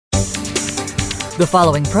The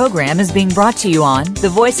following program is being brought to you on the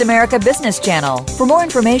Voice America Business Channel. For more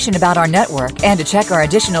information about our network and to check our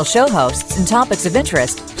additional show hosts and topics of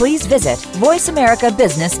interest, please visit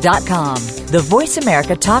voiceamericabusiness.com. The Voice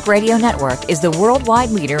America Talk Radio Network is the worldwide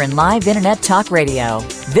leader in live Internet talk radio.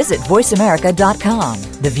 Visit voiceamerica.com.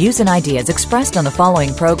 The views and ideas expressed on the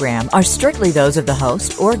following program are strictly those of the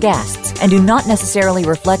host or guests and do not necessarily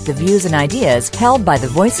reflect the views and ideas held by the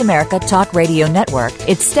Voice America Talk Radio Network,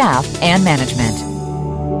 its staff, and management.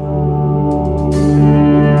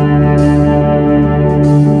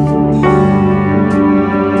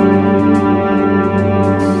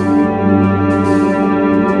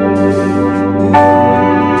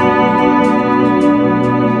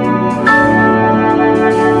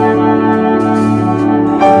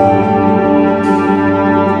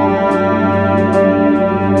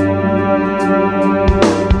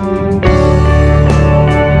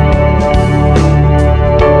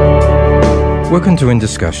 Welcome to In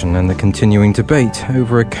Discussion and the continuing debate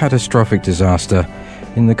over a catastrophic disaster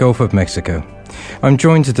in the Gulf of Mexico. I'm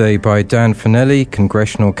joined today by Dan Fanelli,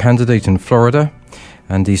 Congressional Candidate in Florida,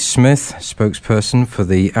 Andy Smith, Spokesperson for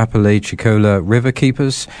the Apalachola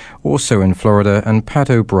Riverkeepers, also in Florida, and Pat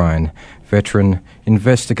O'Brien, veteran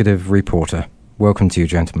investigative reporter. Welcome to you,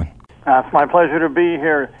 gentlemen. It's my pleasure to be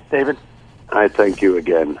here, David. I thank you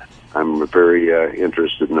again. I'm very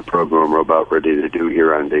interested in the program we're about ready to do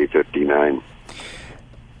here on day 59.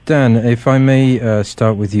 Dan, if I may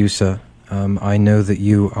start with you, sir. I know that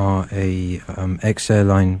you are a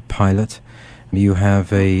ex-airline pilot. You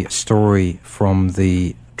have a story from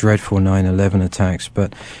the dreadful 9/11 attacks,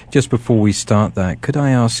 but just before we start that, could I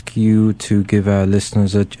ask you to give our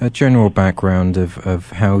listeners a general background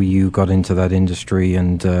of how you got into that industry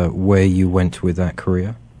and where you went with that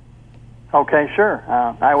career? Okay, sure.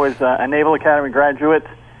 I was a Naval Academy graduate.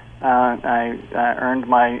 I earned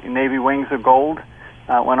my Navy Wings of Gold.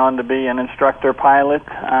 Went on to be an instructor pilot.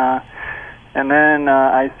 And then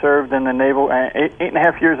I served in the Naval,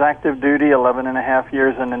 8.5 years active duty, 11.5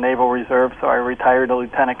 years in the Naval Reserve, so I retired a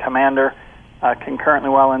lieutenant commander. Concurrently,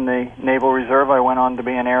 while in the Naval Reserve, I went on to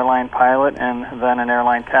be an airline pilot and then an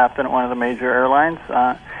airline captain at one of the major airlines.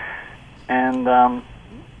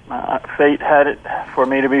 Fate had it for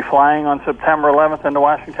me to be flying on September 11th into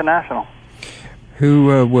Washington National.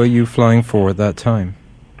 Who were you flying for at that time?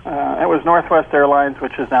 It was Northwest Airlines,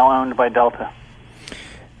 which is now owned by Delta.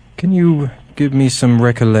 Can you give me some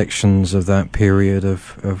recollections of that period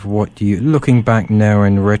of what you, looking back now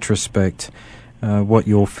in retrospect, what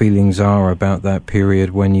your feelings are about that period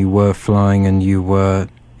when you were flying and you were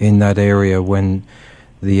in that area when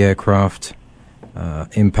the aircraft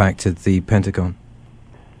impacted the Pentagon?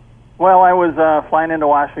 Well, I was flying into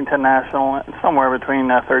Washington National, somewhere between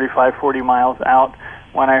 35, 40 miles out,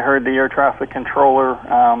 when I heard the air traffic controller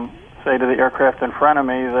say to the aircraft in front of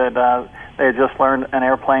me that they had just learned an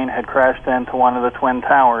airplane had crashed into one of the Twin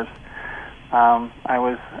Towers. I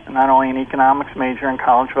was not only an economics major in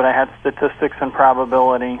college, but I had statistics and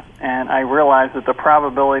probability, and I realized that the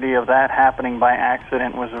probability of that happening by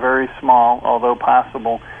accident was very small, although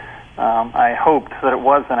possible. I hoped that it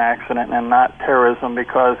was an accident and not terrorism,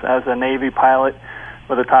 because as a Navy pilot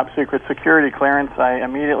with a top secret security clearance, I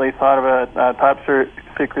immediately thought of a top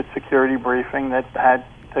secret security briefing that had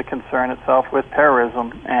to concern itself with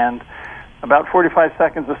terrorism. And about 45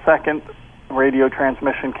 seconds a second, radio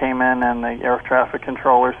transmission came in, and the air traffic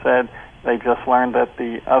controller said they just learned that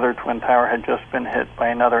the other Twin Tower had just been hit by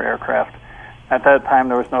another aircraft. At that time,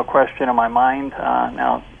 there was no question in my mind.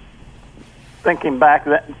 Now, thinking back,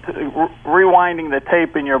 rewinding the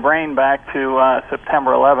tape in your brain back to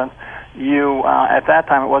September 11th, at that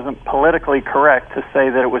time it wasn't politically correct to say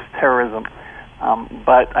that it was terrorism.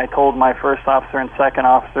 But I told my first officer and second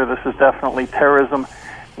officer, this is definitely terrorism.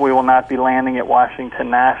 We will not be landing at Washington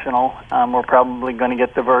National. We're probably going to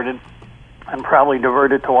get diverted, and probably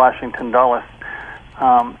diverted to Washington Dulles.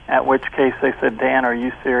 At which case they said, Dan, are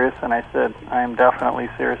you serious? And I said, I am definitely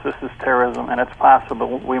serious. This is terrorism, and it's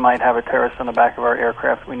possible we might have a terrorist in the back of our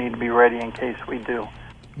aircraft. We need to be ready in case we do.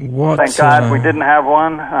 Thank God we didn't have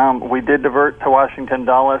one. We did divert to Washington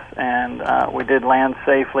Dulles, and we did land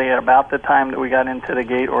safely at about the time that we got into the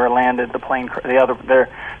gate or landed. The plane, their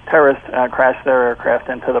terrorist crashed their aircraft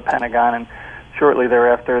into the Pentagon, and shortly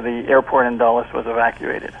thereafter the airport in Dulles was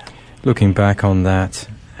evacuated. Looking back on that,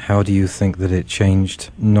 how do you think that it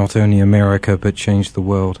changed not only America but changed the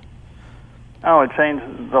world? Oh, it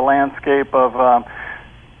changed the landscape of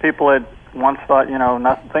people had once thought,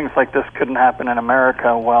 things like this couldn't happen in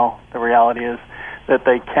America. Well, the reality is that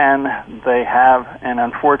they can, they have, and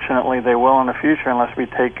unfortunately they will in the future unless we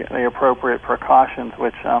take the appropriate precautions,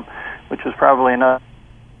 which is probably another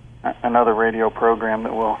another radio program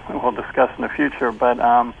that we'll discuss in the future. But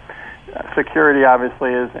security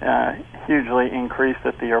obviously is hugely increased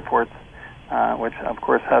at the airports, which of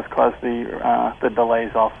course has caused the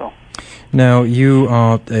delays also. Now, you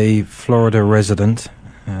are a Florida resident,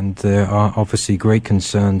 and there are obviously great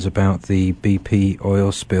concerns about the BP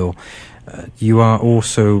oil spill. You are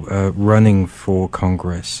also running for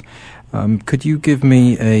Congress. Could you give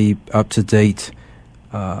me a up-to-date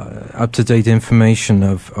information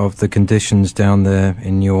of the conditions down there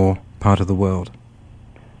in your part of the world?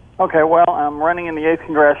 Okay, well, I'm running in the 8th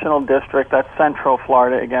Congressional District. That's Central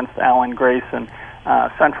Florida against Alan Grayson.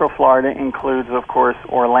 Central Florida includes, of course,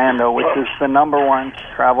 Orlando, which is the #1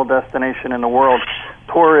 travel destination in the world.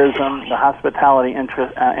 Tourism, the hospitality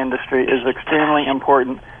industry is extremely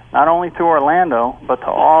important, not only to Orlando, but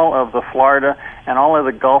to all of the Florida and all of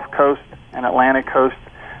the Gulf Coast and Atlantic Coast,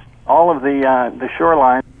 all of the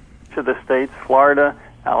shorelines to the states, Florida,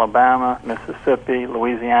 Alabama, Mississippi,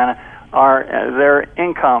 Louisiana, are their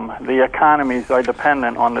income, the economies are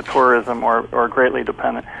dependent on the tourism or greatly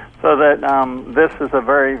dependent. So that this is a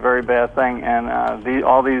very, very bad thing, and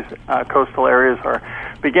all these coastal areas are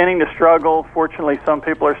beginning to struggle. Fortunately, some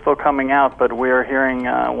people are still coming out, but we are hearing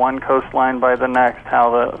one coastline by the next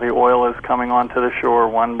how the oil is coming onto the shore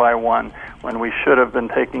one by one when we should have been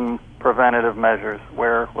taking preventative measures.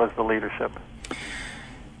 Where was the leadership?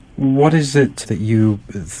 What is it that you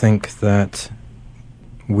think that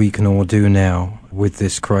we can all do now with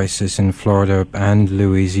this crisis in Florida and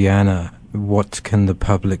Louisiana? What can the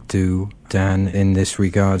public do, Dan, in this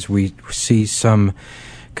regards? We see some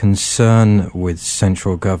concern with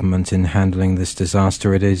central government in handling this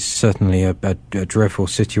disaster. It is certainly a dreadful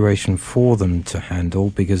situation for them to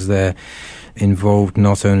handle because they're involved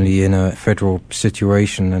not only in a federal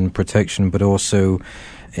situation and protection, but also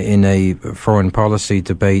in a foreign policy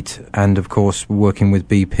debate and, of course, working with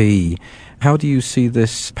BP. How do you see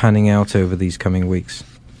this panning out over these coming weeks?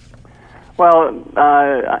 Well, and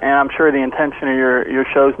I'm sure the intention of your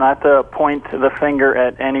show is not to point the finger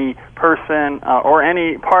at any person or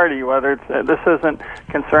any party, whether it's this isn't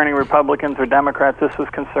concerning Republicans or Democrats. This is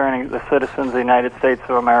concerning the citizens of the United States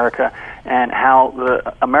of America and how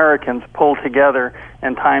the Americans pull together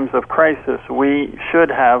in times of crisis. We should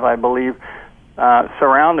have, I believe,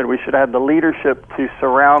 we should have the leadership to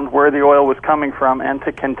surround where the oil was coming from and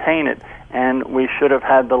to contain it. And we should have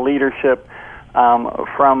had the leadership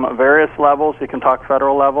from various levels. You can talk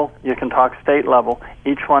federal level, you can talk state level.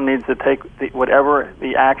 Each one needs to take whatever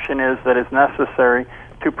the action is that is necessary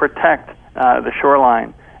to protect the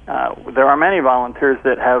shoreline. There are many volunteers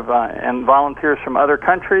that have, and volunteers from other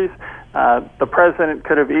countries. The president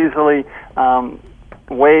could have easily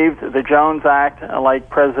waived the Jones Act like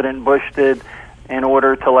President Bush did in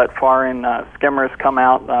order to let foreign skimmers come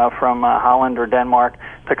out from Holland or Denmark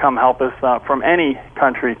to come help us, from any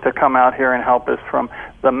country to come out here and help us from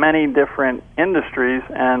the many different industries.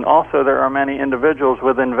 And also there are many individuals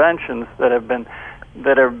with inventions that have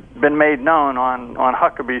been made known on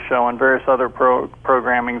Huckabee Show and various other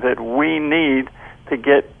programming that we need to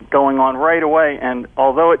get going on right away. And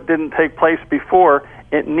although it didn't take place before,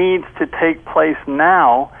 it needs to take place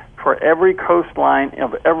now for every coastline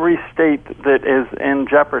of every state that is in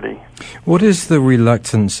jeopardy. What is the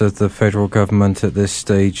reluctance of the federal government at this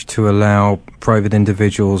stage to allow private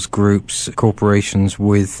individuals, groups, corporations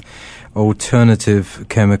with alternative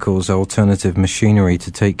chemicals, alternative machinery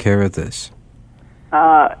to take care of this?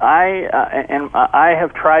 I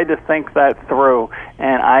have tried to think that through,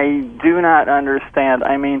 and I do not understand.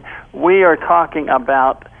 I mean, we are talking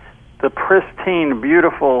about the pristine,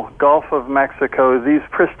 beautiful Gulf of Mexico, these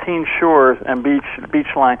pristine shores and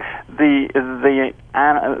beach line,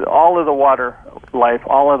 all of the water life,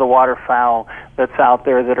 all of the waterfowl that's out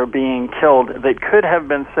there that are being killed, that could have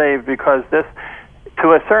been saved because this,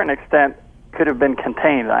 to a certain extent, could have been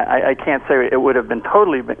contained. I can't say it would have been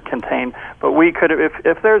totally contained, but we could have.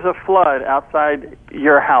 If there's a flood outside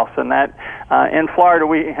your house, and that in Florida,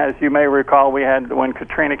 as you may recall, we had when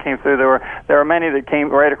Katrina came through. There were many that came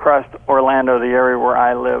right across Orlando, the area where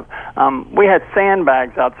I live. We had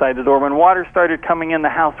sandbags outside the door. When water started coming in the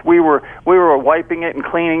house, we were wiping it and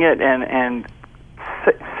cleaning it and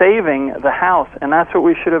saving the house, and that's what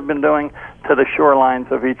we should have been doing to the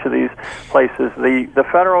shorelines of each of these places. The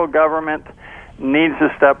federal government needs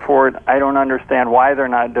to step forward. I don't understand why they're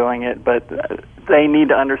not doing it, but they need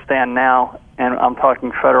to understand now, and I'm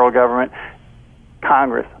talking federal government,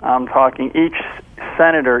 Congress, I'm talking each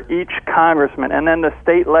senator, each congressman, and then the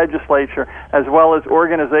state legislature, as well as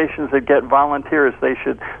organizations that get volunteers. They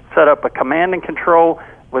should set up a command and control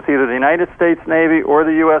with either the United States Navy or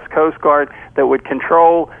the U.S. Coast Guard that would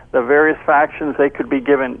control the various factions. They could be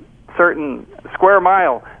given certain square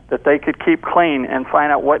mile that they could keep clean and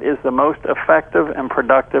find out what is the most effective and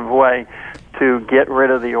productive way to get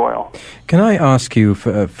rid of the oil. Can I ask you,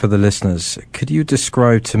 for the listeners, could you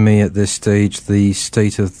describe to me at this stage the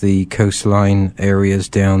state of the coastline areas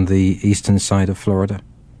down the eastern side of Florida?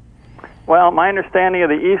 Well, my understanding of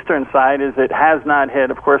the eastern side is it has not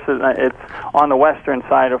hit. Of course, it's on the western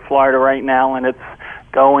side of Florida right now, and it's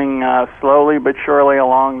going slowly but surely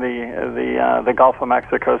along the Gulf of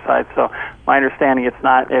Mexico side. So my understanding,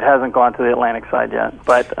 it hasn't gone to the Atlantic side yet.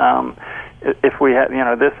 But if we have,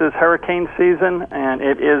 this is hurricane season, and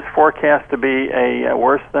it is forecast to be a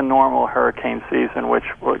worse than normal hurricane season, which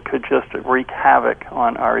could just wreak havoc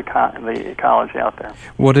on the ecology out there.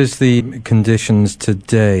 What is the conditions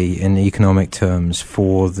today in economic terms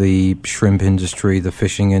for the shrimp industry, the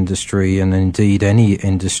fishing industry, and indeed any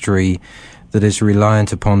industry that is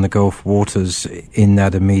reliant upon the Gulf waters in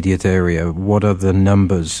that immediate area? What are the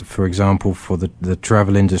numbers, for example, for the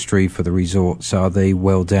travel industry, for the resorts? Are they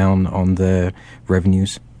well down on their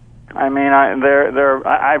revenues? I mean,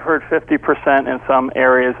 I've heard 50% in some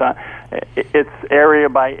areas. It's area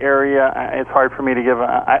by area. It's hard for me to give.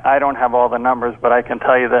 I don't have all the numbers, but I can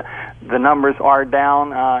tell you the numbers are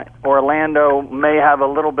down. Orlando may have a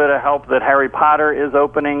little bit of help that Harry Potter is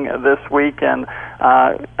opening this week, and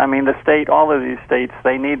the state, all of these states,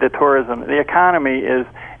 they need the tourism. The economy is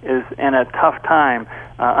in a tough time.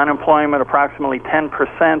 Unemployment approximately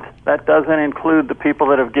 10%. That doesn't include the people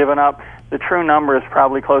that have given up. The true number is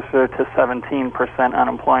probably closer to 17%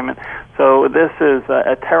 unemployment. So this is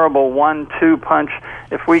a terrible 1-2 punch.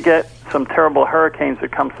 If we get some terrible hurricanes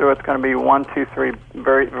that come through, it's going to be 1, 2, 3,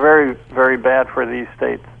 very, very, very bad for these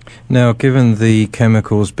states. Now, given the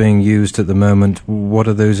chemicals being used at the moment, what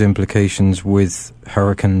are those implications with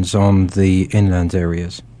hurricanes on the inland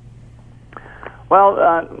areas?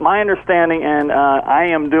 Well, my understanding, and I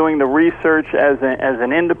am doing the research as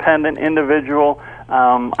an independent individual.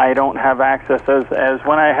 I don't have access as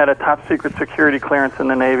when I had a top secret security clearance in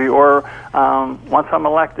the Navy, or once I'm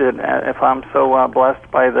elected, if I'm so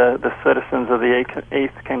blessed by the citizens of the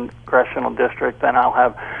 8th Congressional District, then I'll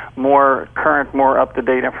have more current, more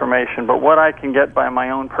up-to-date information. But what I can get by my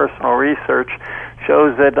own personal research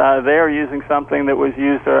shows that they are using something that was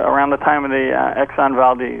used around the time of the Exxon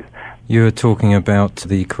Valdez. You're talking about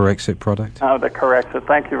the Corexit product? Oh, the Corexit.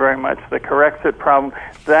 Thank you very much. The Corexit problem,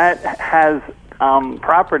 that has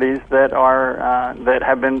properties that are that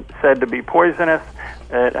have been said to be poisonous,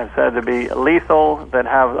 that have said to be lethal, that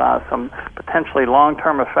have some potentially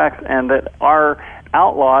long-term effects, and that are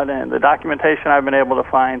outlawed. And the documentation I've been able to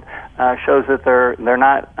find shows that they're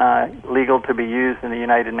not legal to be used in the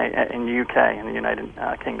UK, in the United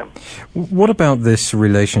Kingdom. What about this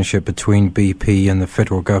relationship between BP and the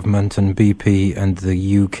federal government and BP and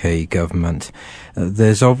the UK government?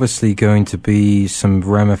 There's obviously going to be some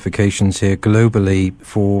ramifications here globally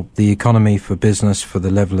for the economy, for business, for the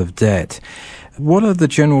level of debt. What are the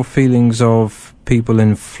general feelings of people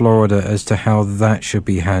in Florida as to how that should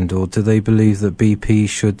be handled? Do they believe that BP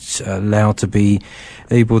should allow to be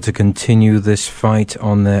able to continue this fight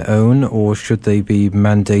on their own, or should they be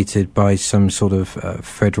mandated by some sort of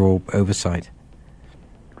federal oversight?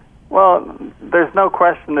 Well, there's no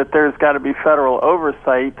question that there's got to be federal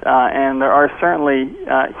oversight, and there are certainly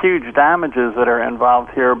huge damages that are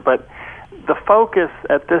involved here, but the focus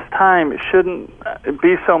at this time shouldn't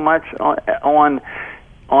be so much on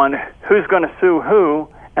who's going to sue who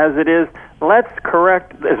as it is, let's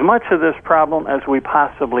correct as much of this problem as we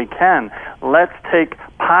possibly can. Let's take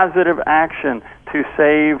positive action to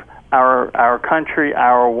save our country,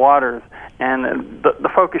 our waters. And the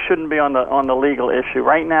focus shouldn't be on the legal issue.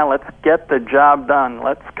 Right now, let's get the job done.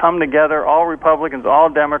 Let's come together, all Republicans, all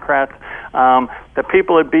Democrats. The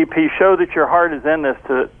people at BP, show that your heart is in this.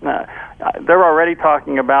 They're already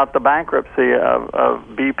talking about the bankruptcy of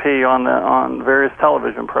BP on various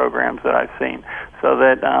television programs that I've seen. So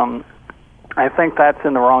that I think that's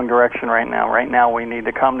in the wrong direction right now. Right now, we need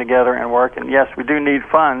to come together and work. And yes, we do need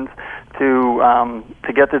funds to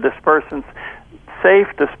get the dispersants. Safe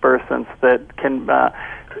dispersants that can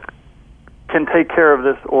take care of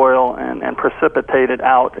this oil and precipitate it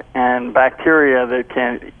out, and bacteria that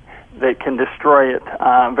can destroy it.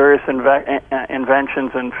 Various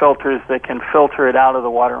inventions and filters that can filter it out of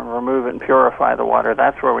the water and remove it and purify the water.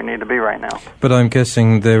 That's where we need to be right now. But I'm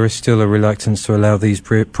guessing there is still a reluctance to allow these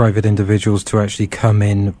private individuals to actually come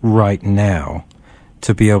in right now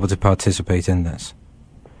to be able to participate in this.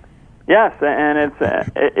 Yes, and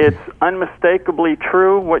it's unmistakably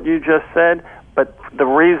true what you just said, But the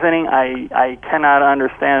reasoning I cannot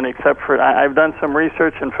understand, except for I've done some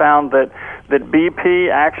research and found that BP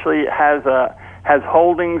actually has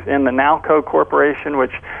holdings in the Nalco Corporation,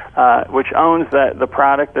 which owns the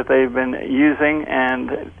product that they've been using,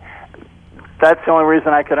 and that's the only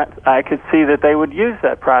reason I could see that they would use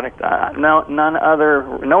that product. No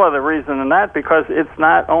other reason than that, because it's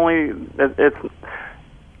not only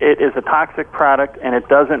it is a toxic product, and it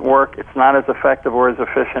doesn't work. It's not as effective or as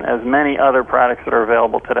efficient as many other products that are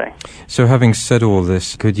available today. So having said all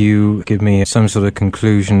this, could you give me some sort of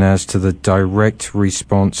conclusion as to the direct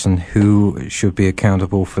response and who should be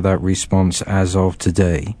accountable for that response as of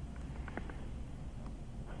today?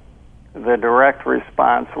 The direct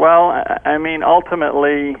response. Well, I mean,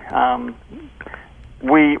 ultimately,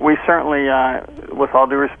 we certainly, with all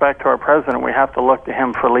due respect to our president, we have to look to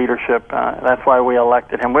him for leadership. That's why we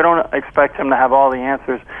elected him. We don't expect him to have all the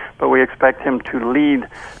answers, but we expect him to lead,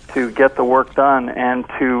 to get the work done, and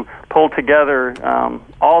to pull together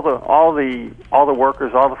all the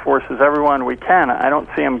workers, all the forces, everyone we can. I don't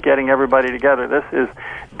see him getting everybody together. This is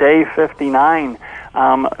day 59.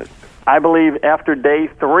 I believe after day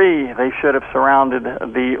 3, they should have surrounded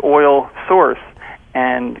the oil source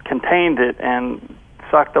and contained it and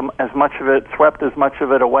swept as much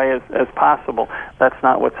of it away as possible. That's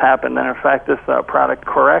not what's happened. And in fact, this product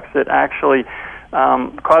corrects it. Actually,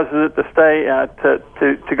 causes it to stay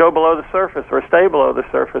to go below the surface or stay below the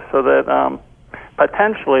surface, so that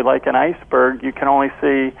potentially, like an iceberg, you can only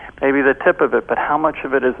see maybe the tip of it, but how much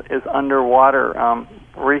of it is underwater,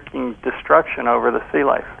 wreaking destruction over the sea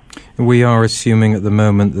life. We are assuming at the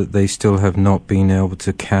moment that they still have not been able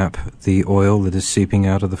to cap the oil that is seeping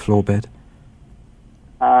out of the floor bed?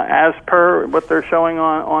 As per what they're showing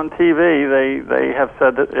on TV, they have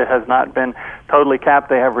said that it has not been totally capped.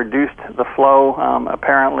 They have reduced the flow.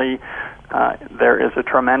 Apparently, there is a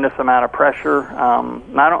tremendous amount of pressure.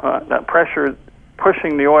 That pressure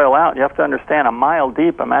pushing the oil out. You have to understand, a mile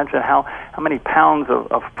deep. Imagine how many pounds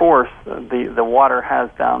of force the water has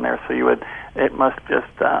down there. So it must just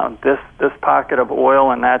this pocket of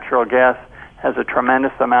oil and natural gas has a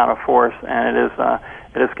tremendous amount of force, and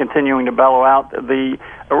it is continuing to bellow out. The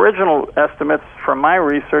original estimates from my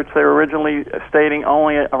research, they were originally stating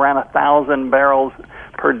only around 1,000 barrels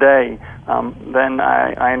per day. Then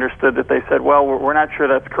I understood that they said, well, we're not sure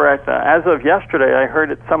that's correct. As of yesterday, I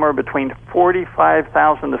heard it's somewhere between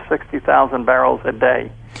 45,000 to 60,000 barrels a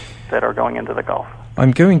day that are going into the Gulf.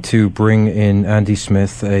 I'm going to bring in Andy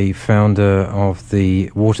Smith, a founder of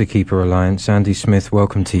the Waterkeeper Alliance. Andy Smith,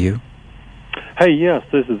 welcome to you. Hey, yes,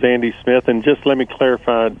 this is Andy Smith, and just let me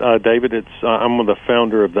clarify, David, I'm the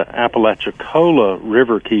founder of the Apalachola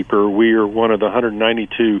Riverkeeper. We are one of the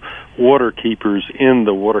 192 waterkeepers in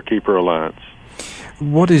the Waterkeeper Alliance.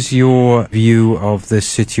 What is your view of this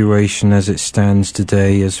situation as it stands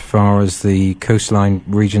today as far as the coastline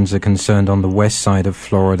regions are concerned on the west side of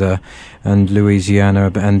Florida and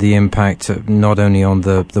Louisiana, and the impact not only on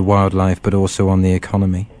the wildlife but also on the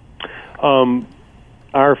economy?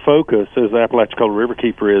 Our focus as Apalachola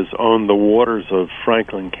Riverkeeper is on the waters of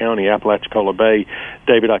Franklin County, Apalachola Bay.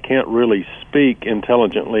 David, I can't really speak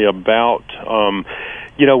intelligently about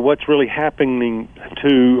what's really happening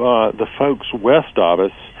to the folks west of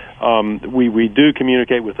us. We do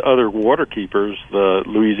communicate with other waterkeepers, the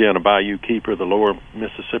Louisiana Bayou Keeper, the Lower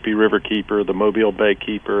Mississippi River Keeper, the Mobile Bay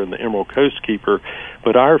Keeper, and the Emerald Coast Keeper.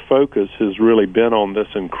 But our focus has really been on this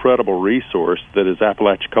incredible resource that is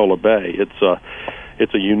Apalachola Bay.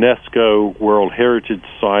 It's a UNESCO World Heritage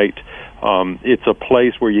Site. It's a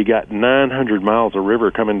place where you got 900 miles of river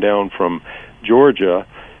coming down from Georgia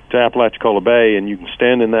to Apalachola Bay, and you can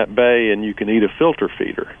stand in that bay and you can eat a filter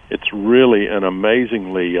feeder. It's really an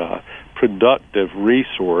amazingly productive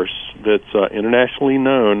resource that's internationally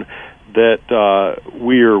known that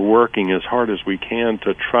we are working as hard as we can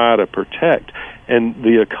to try to protect. And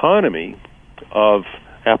the economy of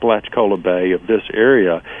Apalachola Bay, of this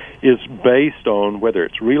area, is based on whether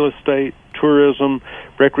it's real estate, tourism,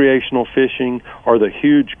 recreational fishing, or the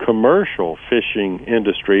huge commercial fishing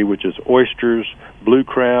industry, which is oysters, blue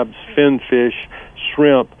crabs, finfish,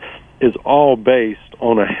 shrimp, is all based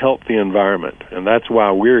on a healthy environment. And that's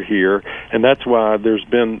why we're here, and that's why there's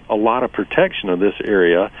been a lot of protection of this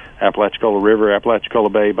area, Apalachola River,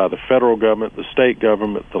 Apalachola Bay, by the federal government, the state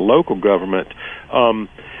government, the local government.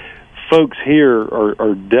 Folks here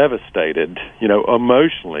are devastated,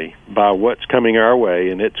 emotionally by what's coming our way,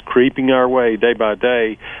 and it's creeping our way day by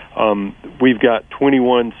day. We've got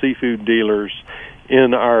 21 seafood dealers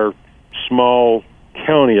in our small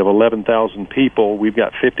county of 11,000 people. We've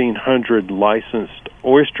got 1,500 licensed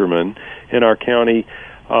oystermen in our county.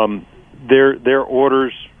 Their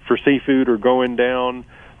orders for seafood are going down.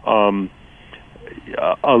 A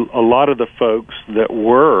lot of the folks that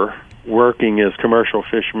were working as commercial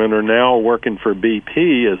fishermen are now working for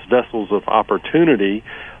BP as vessels of opportunity.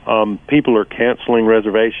 People are canceling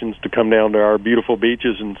reservations to come down to our beautiful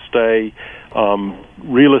beaches and stay.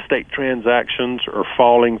 Real estate transactions are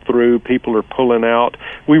falling through. People are pulling out.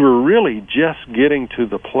 We were really just getting to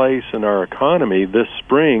the place in our economy this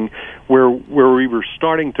spring where we were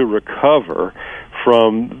starting to recover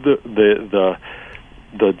from the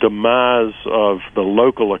demise of the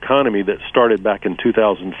local economy that started back in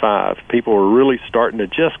 2005. People were really starting to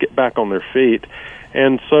just get back on their feet.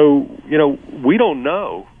 And so, we don't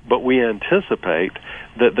know, but we anticipate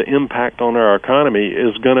that the impact on our economy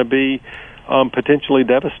is going to be potentially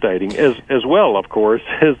devastating, as well, of course,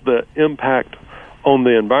 as the impact on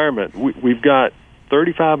the environment. We've got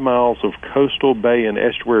 35 miles of coastal bay and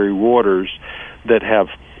estuary waters that have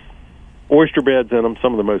oyster beds in them,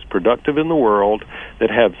 some of the most productive in the world, that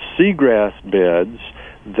have seagrass beds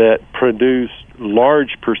that produce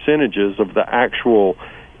large percentages of the actual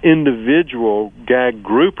individual gag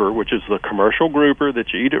grouper, which is the commercial grouper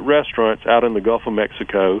that you eat at restaurants out in the Gulf of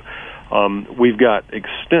Mexico. We've got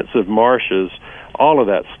extensive marshes. All of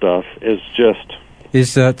that stuff is just...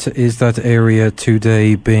 Is that area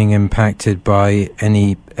today being impacted by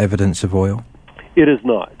any evidence of oil? It is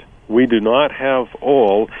not. We do not have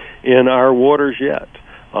oil in our waters yet.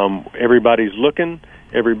 Everybody's looking.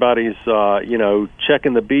 Everybody's,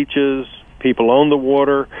 checking the beaches, people on the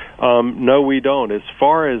water. No, we don't. As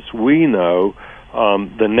far as we know,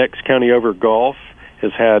 the next county over Gulf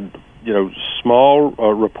has had, small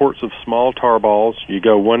reports of small tar balls. You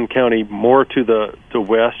go one county more to the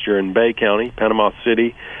west, you're in Bay County, Panama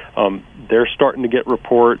City. They're starting to get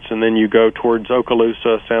reports, and then you go towards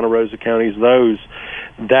Okaloosa, Santa Rosa counties.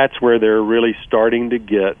 That's where they're really starting to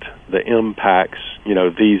get the impacts,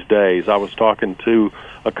 these days. I was talking to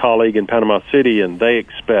a colleague in Panama City, and they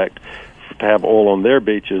expect to have oil on their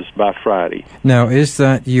beaches by Friday. Now, is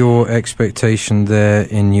that your expectation there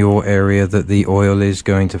in your area, that the oil is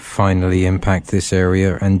going to finally impact this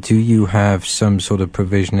area? And do you have some sort of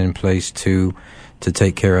provision in place to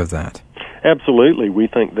take care of that? Absolutely. We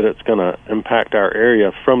think that it's going to impact our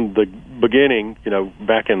area from the beginning,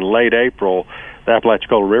 back in late April. The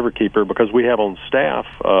Apalachola Riverkeeper, because we have on staff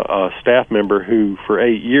a staff member who for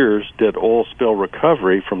 8 years did oil spill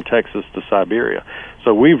recovery from Texas to Siberia.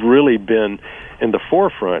 So we've really been in the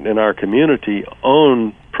forefront in our community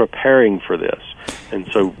on preparing for this.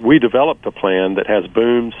 And so we developed a plan that has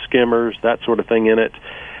booms, skimmers, that sort of thing in it.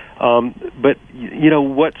 But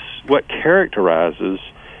what characterizes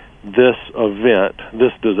this event,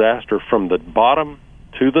 this disaster from the bottom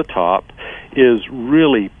to the top, is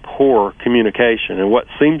really poor communication. And what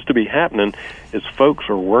seems to be happening is folks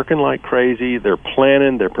are working like crazy. They're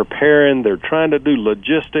planning, they're preparing, they're trying to do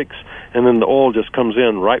logistics, and then the oil just comes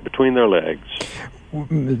in right between their legs.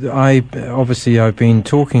 I've been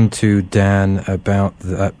talking to Dan about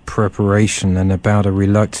that preparation and about a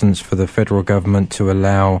reluctance for the federal government to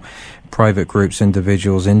allow private groups,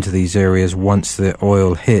 individuals into these areas once the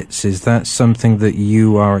oil hits. Is that something that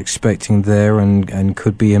you are expecting there and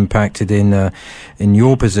could be impacted in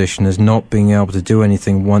your position as not being able to do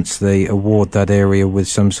anything once they award that area with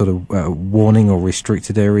some sort of warning or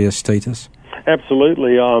restricted area status?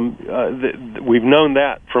 Absolutely. We've known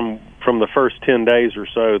that from the first 10 days or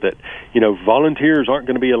so that, volunteers aren't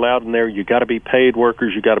going to be allowed in there. You got to be paid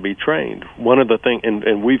workers. You got to be trained. One of the things,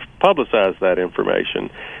 and we've publicized that information.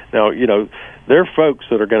 Now, there are folks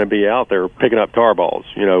that are going to be out there picking up tar balls,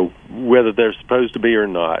 whether they're supposed to be or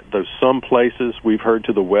not. Though some places we've heard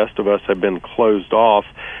to the west of us have been closed off.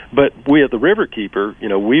 But we at the Riverkeeper,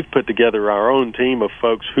 we've put together our own team of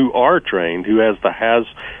folks who are trained, who has the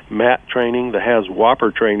hazmat training, the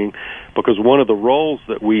HAZWOPER training, because one of the roles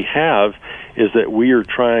that we have is that we are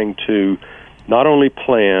trying to not only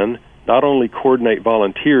plan, not only coordinate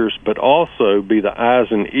volunteers, but also be the eyes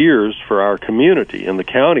and ears for our community. And the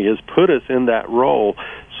county has put us in that role.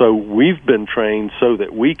 So we've been trained so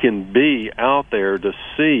that we can be out there to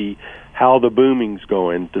see how the booming's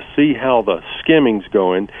going, to see how the skimming's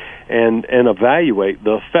going, and evaluate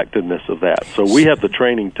the effectiveness of that. So we have the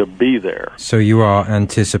training to be there. So you are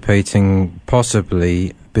anticipating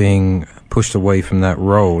possibly being pushed away from that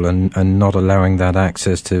role and not allowing that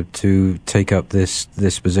access to take up this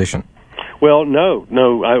position? Well, no.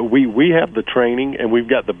 We have the training and we've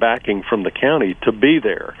got the backing from the county to be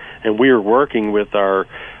there. And we are working with our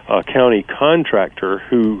county contractor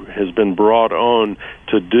who has been brought on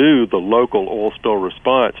to do the local oil spill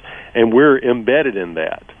response, and we're embedded in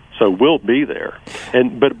that. So we'll be there.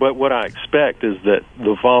 But what I expect is that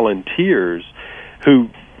the volunteers who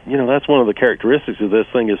that's one of the characteristics of this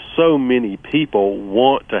thing is so many people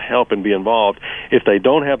want to help and be involved. If they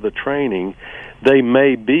don't have the training, they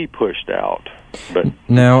may be pushed out. But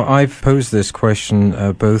now, I've posed this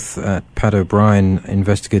question both at Pat O'Brien,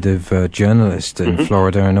 investigative journalist in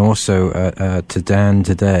Florida, and also to Dan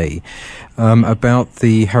today, about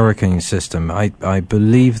the hurricane system. I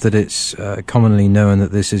believe that it's commonly known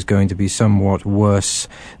that this is going to be somewhat worse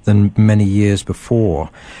than many years before.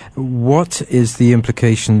 What is the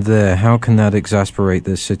implication there? How can that exasperate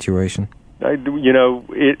this situation?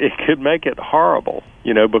 It could make it horrible,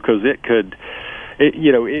 because it could...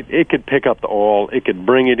 It could pick up the oil. It could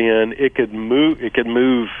bring it in. It could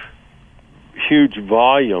move huge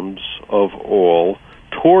volumes of oil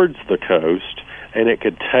towards the coast, and it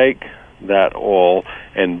could take that oil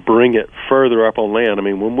and bring it further up on land. I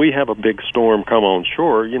mean, when we have a big storm come on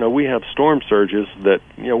shore, we have storm surges that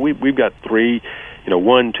we've got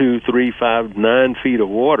 1, 2, 3, 5, 9 feet of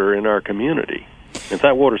water in our community. If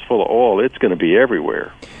that water's full of oil, it's going to be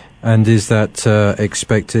everywhere. And is that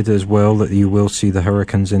expected as well, that you will see the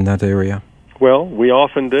hurricanes in that area? Well, we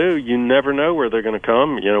often do. You never know where they're going to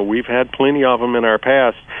come. We've had plenty of them in our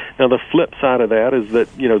past. Now, the flip side of that is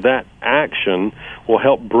that, that action will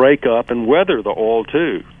help break up and weather the oil,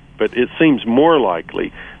 too. But it seems more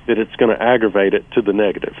likely that it's going to aggravate it to the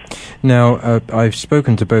negative. Now, I've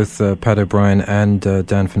spoken to both Pat O'Brien and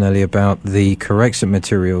Dan Fanelli about the corrective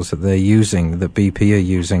materials that they're using, that BP are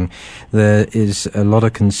using. There is a lot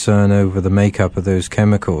of concern over the makeup of those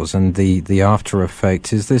chemicals and the after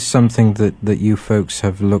effects. Is this something that you folks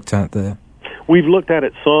have looked at there? We've looked at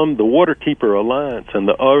it some. The Waterkeeper Alliance and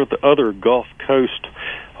the other Gulf Coast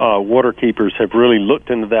waterkeepers have really looked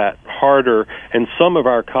into that harder, and some of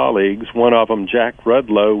our colleagues, one of them, Jack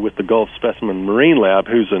Rudlow with the Gulf Specimen Marine Lab,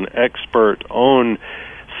 who's an expert on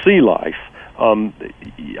sea life,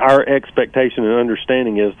 our expectation and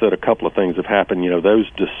understanding is that a couple of things have happened. Those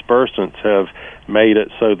dispersants have made it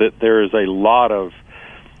so that there is a lot of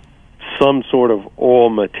some sort of oil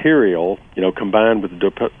material, combined with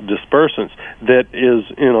dispersants that is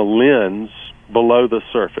in a lens below the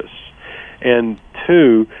surface. And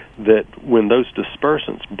two, that when those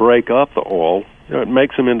dispersants break up the oil, it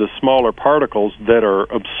makes them into smaller particles that are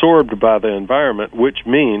absorbed by the environment, which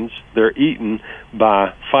means they're eaten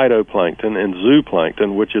by phytoplankton and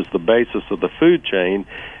zooplankton, which is the basis of the food chain.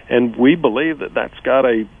 And we believe that that's got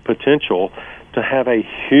a potential to have a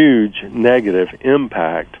huge negative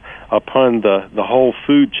impact upon the whole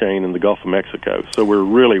food chain in the Gulf of Mexico. So we're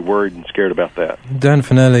really worried and scared about that. Dan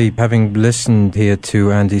Fanelli, having listened here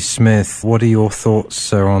to Andy Smith, what are your thoughts,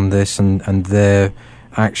 sir, on this and their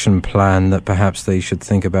action plan that perhaps they should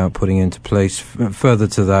think about putting into place further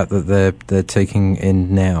to that they're taking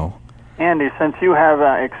in now? Andy, since you have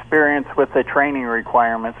experience with the training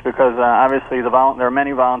requirements, because obviously there are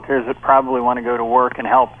many volunteers that probably want to go to work and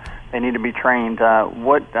help, they need to be trained.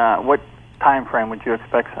 What time frame would you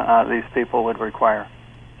expect these people would require?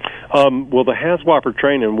 Well, the HAZWOPER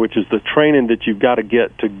training, which is the training that you've got to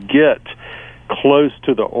get close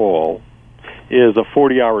to the oil, is a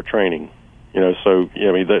 40-hour training. So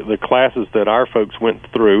the classes that our folks went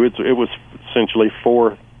through, it was essentially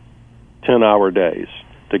 4 10-hour days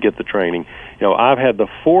to get the training. I've had the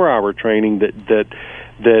 4-hour training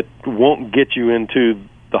that won't get you into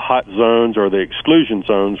the hot zones or the exclusion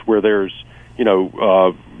zones where there's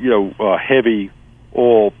heavy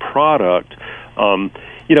oil product.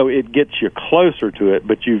 It gets you closer to it,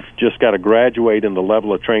 but you've just got to graduate in the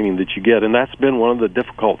level of training that you get. And that's been one of the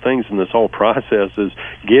difficult things in this whole process is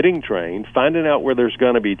getting trained, finding out where there's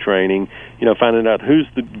going to be training, finding out who's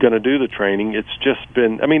going to do the training. It's just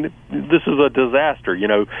been, this is a disaster.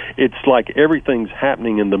 It's like everything's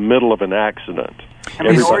happening in the middle of an accident.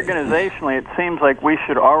 Organizationally, it seems like we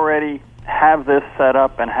should already have this set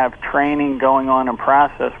up and have training going on in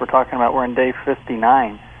process. We're in day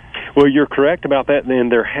 59. Well, you're correct about that,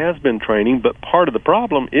 and there has been training, but part of the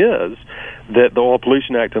problem is that the Oil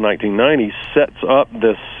Pollution Act of 1990 sets up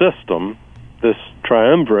this system, this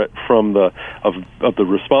triumvirate from of the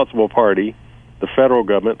responsible party, the federal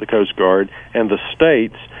government, the Coast Guard, and the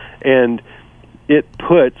states, and it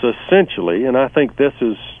puts essentially, and I think this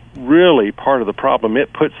is really part of the problem,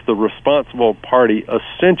 it puts the responsible party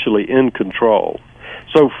essentially in control.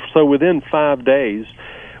 So within 5 days,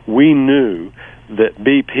 we knew that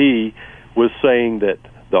BP was saying that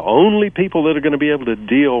the only people that are going to be able to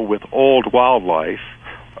deal with oiled wildlife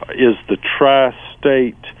is the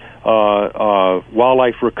Tri-State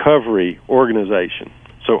Wildlife Recovery Organization.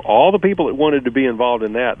 So all the people that wanted to be involved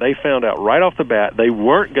in that, they found out right off the bat they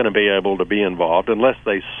weren't going to be able to be involved unless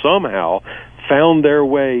they somehow found their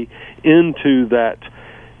way into that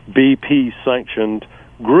BP-sanctioned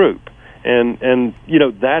group. And you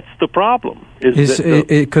know, that's the problem.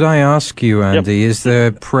 Could I ask you, Andy, is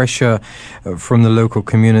there pressure from the local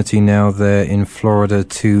community now there in Florida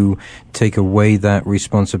to take away that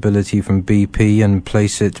responsibility from BP and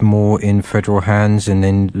place it more in federal hands and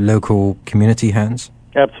in local community hands?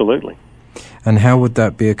 Absolutely. And how would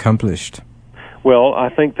that be accomplished? Well, I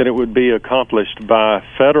think that it would be accomplished by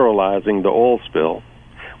federalizing the oil spill,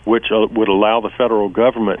 which would allow the federal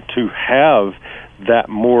government to have that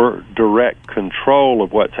more direct control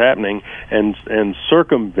of what's happening and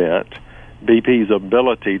circumvent BP's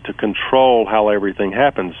ability to control how everything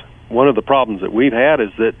happens. One of the problems that we've had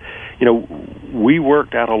is that, you know, we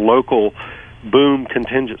worked out a local boom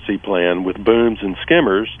contingency plan with booms and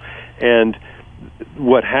skimmers, and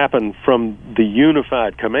what happened from the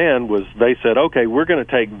unified command was they said, okay, we're going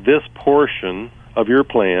to take this portion of your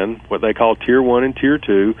plan, what they call Tier 1 and Tier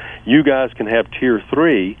 2, you guys can have Tier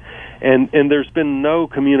 3, and there's been no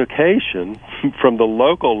communication from the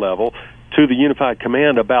local level to the unified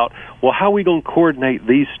command about, well, how are we going to coordinate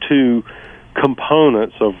these two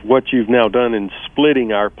components of what you've now done in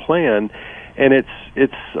splitting our plan? And it's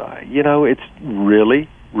really,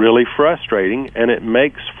 really frustrating, and it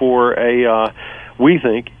makes for a, we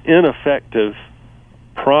think, ineffective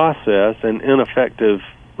process and ineffective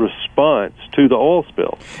response to the oil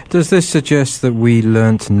spill. Does this suggest that we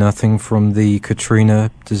learnt nothing from the Katrina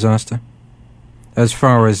disaster as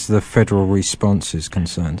far as the federal response is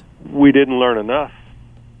concerned? We didn't learn enough.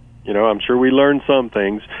 You know, I'm sure we learned some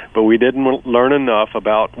things, but we didn't learn enough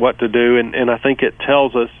about what to do, and I think it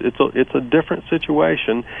tells us it's a different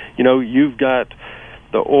situation. You know, you've got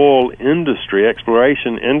the oil industry,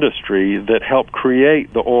 exploration industry, that helped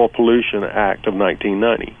create the Oil Pollution Act of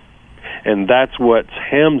 1990. And that's what's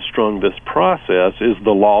hamstrung this process, is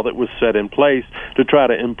the law that was set in place to try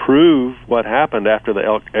to improve what happened after the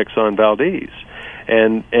Exxon Valdez.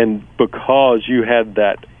 And because you had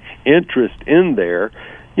that interest in there,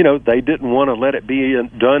 you know, they didn't want to let it be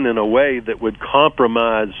done in a way that would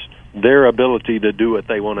compromise their ability to do what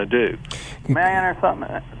they want to do. May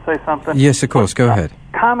I say something? Yes, of course. Go ahead.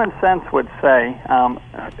 Common sense would say,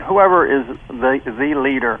 whoever is the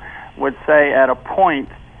leader would say at a point,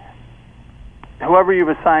 whoever you've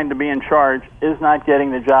assigned to be in charge is not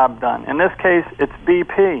getting the job done. In this case, it's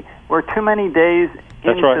BP. We're too many days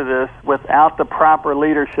into this without the proper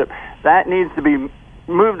leadership. That needs to be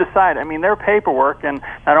moved aside. I mean, their paperwork, and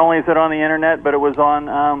not only is it on the internet, but it was on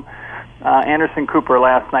Anderson Cooper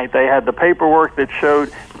last night. They had the paperwork that showed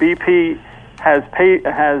BP has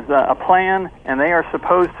a plan, and they are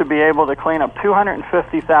supposed to be able to clean up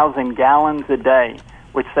 250,000 gallons a day,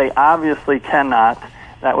 which they obviously cannot.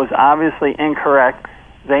 That was obviously incorrect.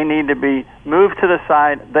 They need to be moved to the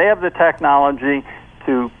side. They have the technology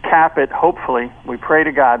to cap it. Hopefully, we pray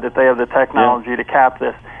to God that they have the technology to cap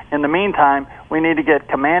this. In the meantime, we need to get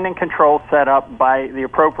command and control set up by the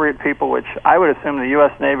appropriate people, which I would assume the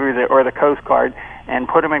U.S. Navy or the Coast Guard, and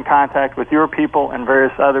put them in contact with your people and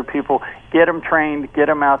various other people. Get them trained, get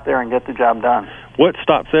them out there, and get the job done. What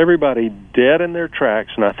stops everybody dead in their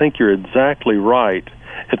tracks, and I think you're exactly right,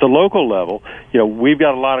 at the local level, you know, we've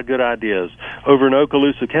got a lot of good ideas. Over in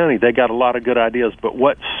Okaloosa County, they got a lot of good ideas. But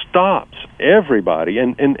what stops everybody,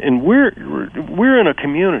 and we're in a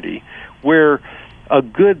community where a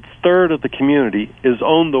good third of the community is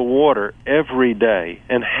on the water every day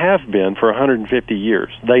and have been for 150 years.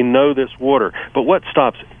 They know this water. But what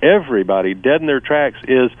stops everybody dead in their tracks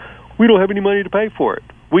is we don't have any money to pay for it.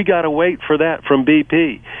 We got to wait for that from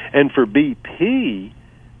BP. And for BP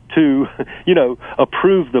to, you know,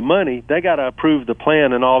 approve the money, they got to approve the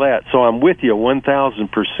plan and all that. So I'm with you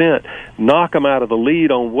 1,000%. Knock them out of the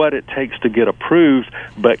lead on what it takes to get approved,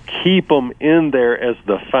 but keep them in there as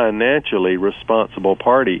the financially responsible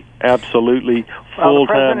party. Absolutely,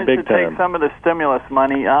 full-time, big time. The president should take some of the stimulus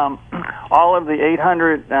money. All of the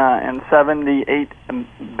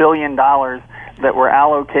 $878 billion that were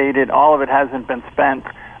allocated, all of it hasn't been spent.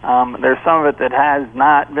 There's some of it that has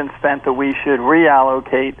not been spent that we should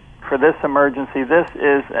reallocate for this emergency. This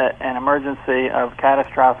is an emergency of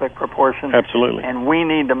catastrophic proportions. Absolutely. And we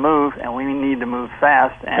need to move, and we need to move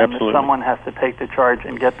fast, and someone has to take the charge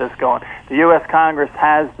and get this going. The U.S. Congress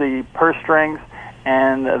has the purse strings,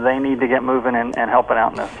 and they need to get moving and helping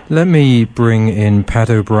out in this. Let me bring in Pat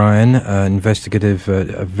O'Brien, a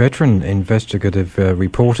veteran investigative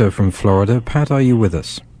reporter from Florida. Pat, are you with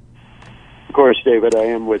us? Of course, David, I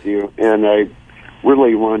am with you, and I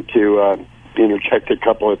really want to interject a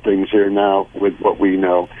couple of things here now with what we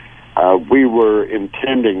know. We were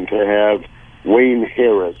intending to have Wayne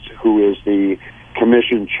Harris, who is the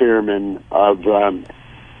commission chairman of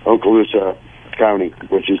Okaloosa County,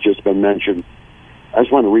 which has just been mentioned. I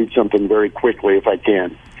just want to read something very quickly if I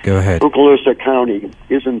can. Go ahead. Okaloosa County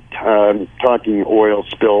isn't talking oil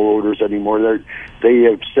spill odors anymore. They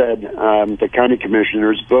have said, the county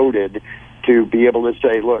commissioners voted to be able to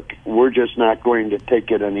say, look, we're just not going to take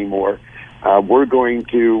it anymore. We're going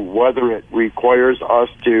to, whether it requires us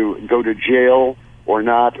to go to jail or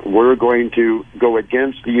not, we're going to go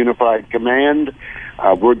against the Unified Command.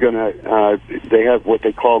 We're going to, they have what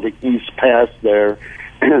they call the East Pass there.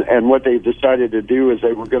 And what they decided to do is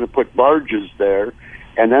they were going to put barges there.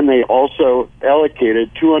 And then they also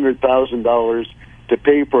allocated $200,000 to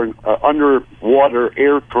pay for an underwater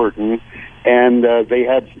air curtain, and they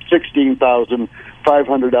had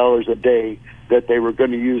 $16,500 a day that they were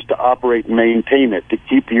going to use to operate and maintain it, to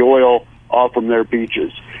keep the oil off from their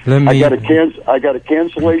beaches. I got a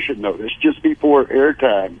cancellation notice just before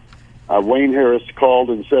airtime. Wayne Harris called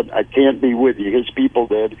and said, I can't be with you. His people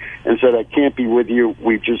did, and said, I can't be with you.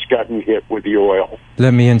 We've just gotten hit with the oil.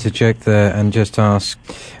 Let me interject there and just ask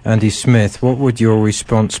Andy Smith, what would your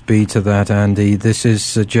response be to that, Andy? This is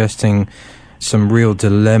suggesting some real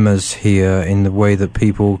dilemmas here in the way that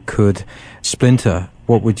people could splinter.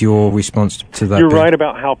 What would your response to that be? You're right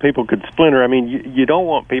about how people could splinter. I mean, you don't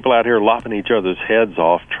want people out here lopping each other's heads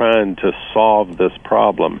off trying to solve this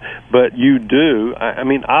problem. But you do. I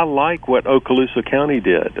mean, I like what Okaloosa County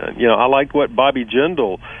did. I liked what Bobby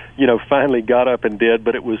Jindal, finally got up and did,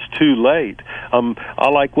 but it was too late. I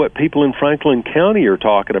like what people in Franklin County are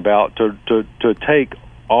talking about to take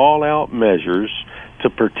all-out measures to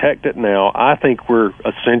protect it now. I think we're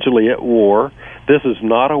essentially at war. This is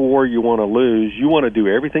not a war you want to lose. You want to do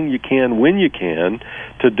everything you can when you can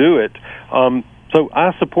to do it. So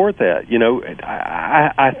I support that.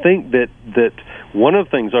 I think that one of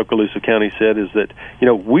the things Okaloosa County said is that,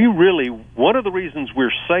 one of the reasons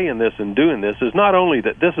we're saying this and doing this is not only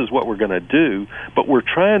that this is what we're going to do, but we're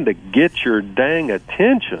trying to get your dang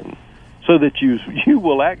attention so that you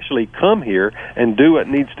will actually come here and do what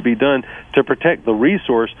needs to be done to protect the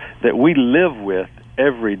resource that we live with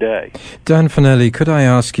every day. Dan Fanelli, could I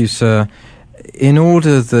ask you, sir, in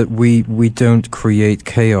order that we don't create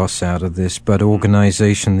chaos out of this, but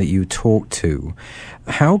organization that you talk to,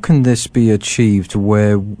 how can this be achieved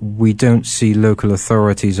where we don't see local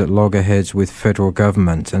authorities at loggerheads with federal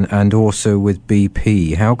government and also with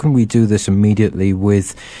BP? How can we do this immediately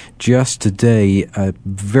with just today a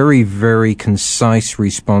very, very concise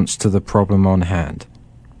response to the problem on hand?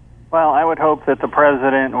 Well, I would hope that the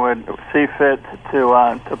president would see fit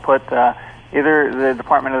to put either the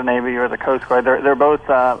Department of the Navy or the Coast Guard. They're both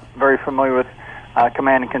very familiar with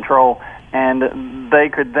command and control, and they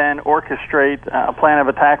could then orchestrate a plan of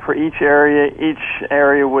attack for each area. Each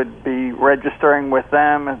area would be registering with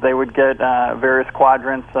them. They would get various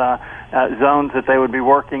quadrants, zones that they would be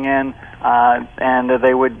working in, and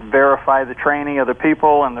they would verify the training of the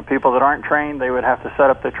people, and the people that aren't trained, they would have to set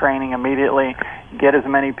up the training immediately, get as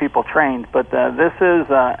many people trained. But this is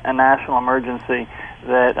a national emergency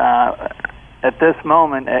that at this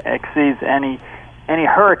moment exceeds any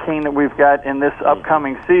hurricane that we've got in this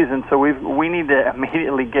upcoming season. So we need to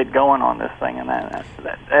immediately get going on this thing, and that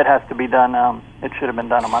it has to be done. It should have been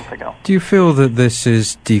done a month ago. Do you feel that this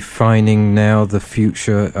is defining now the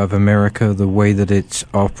future of America, the way that it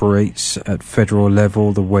operates at federal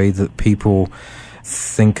level, the way that people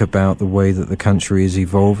think about the way that the country is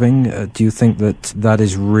evolving? Do you think that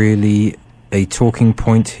is really a talking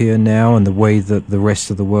point here now, and the way that the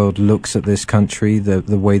rest of the world looks at this country,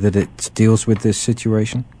 the way that it deals with this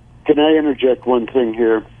situation? Can I interject one thing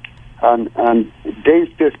here? On day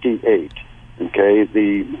 58,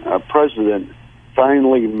 the president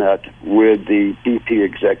finally met with the BP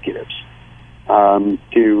executives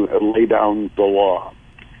to lay down the law.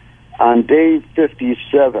 On day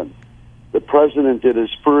 57, the president did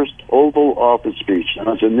his first Oval Office speech.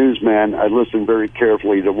 Now, as a newsman, I listened very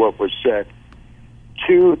carefully to what was said.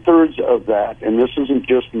 2/3 of that, and this isn't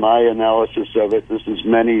just my analysis of it, this is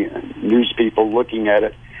many news people looking at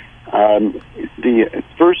it, the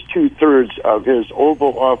first 2/3 of his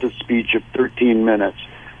Oval Office speech of 13 minutes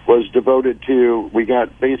was devoted to, we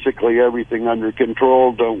got basically everything under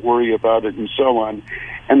control, don't worry about it, and so on.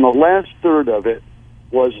 And the last third of it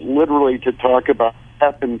was literally to talk about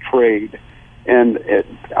cap and trade. And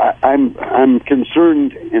I'm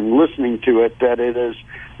concerned in listening to it that it is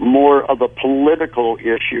more of a political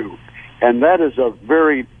issue, and that is a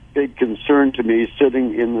very big concern to me,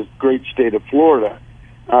 sitting in the great state of Florida,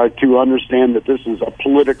 to understand that this is a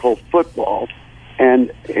political football,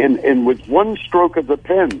 and with one stroke of the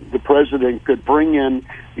pen, the president could bring in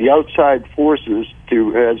the outside forces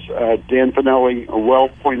to, as Dan Fanelli well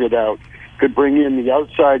pointed out, could bring in the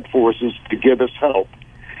outside forces to give us help.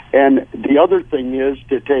 And the other thing is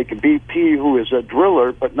to take BP, who is a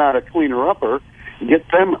driller but not a cleaner-upper, get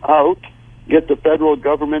them out, get the federal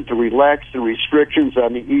government to relax the restrictions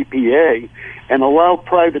on the EPA, and allow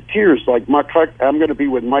privateers like I'm going to be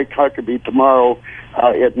with Mike Huckabee tomorrow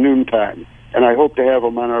at noontime, and I hope to have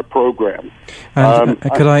him on our program. And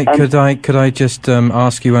could I just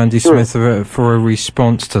ask you, Andy Sure. Smith, for a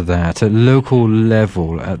response to that at local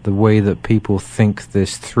level, at the way that people think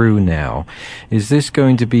this through now? Is this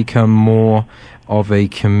going to become more of a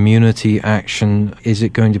community action? Is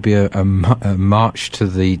it going to be a march to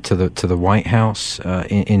the White House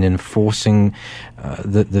in enforcing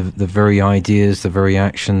the very ideas, the very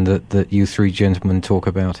action that you three gentlemen talk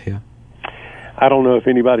about here? I don't know if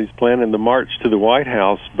anybody's planning the march to the White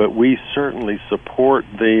House, but we certainly support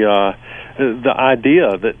the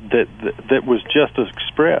idea that was just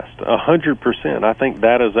expressed 100%. I think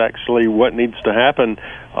that is actually what needs to happen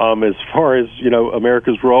as far as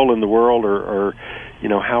America's role in the world or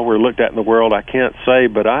how we're looked at in the world. I can't say,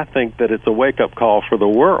 but I think that it's a wake-up call for the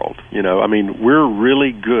world. We're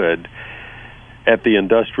really good at the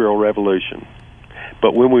Industrial Revolution.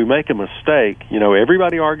 But when we make a mistake,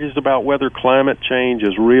 everybody argues about whether climate change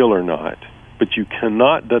is real or not. But you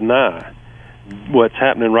cannot deny what's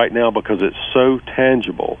happening right now because it's so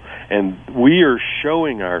tangible. And we are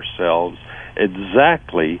showing ourselves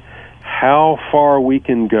exactly how far we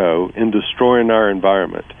can go in destroying our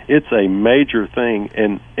environment. It's a major thing,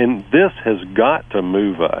 and this has got to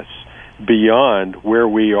move us beyond where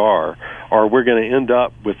we are, or we're going to end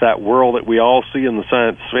up with that world that we all see in the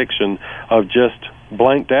science fiction of just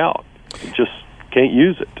blanked out. Just can't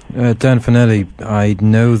use it. Dan Fanelli, I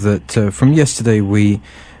know that from yesterday we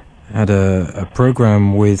had a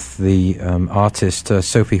program with the artist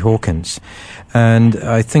Sophie Hawkins, and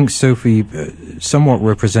I think Sophie somewhat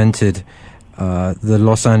represented the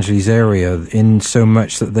Los Angeles area in so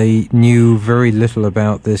much that they knew very little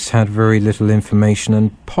about this, had very little information,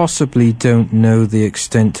 and possibly don't know the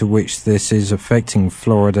extent to which this is affecting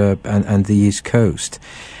Florida and the East Coast.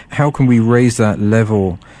 How can we raise that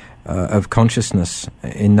level of consciousness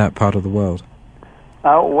in that part of the world?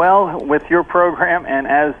 Well, with your program, and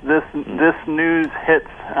as this news hits,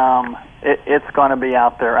 it's going to be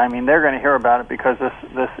out there. I mean, they're going to hear about it because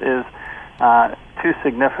this is too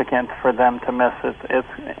significant for them to miss.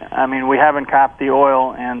 We haven't capped the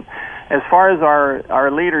oil, and as far as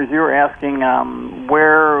our leaders, you were asking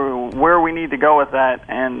where we need to go with that,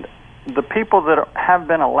 and the people that have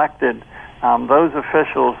been elected. Those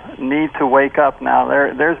officials need to wake up now.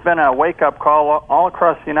 There's been a wake-up call all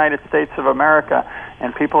across the United States of America,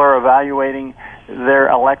 and people are evaluating their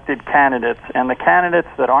elected candidates. And the candidates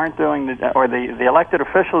that aren't doing the elected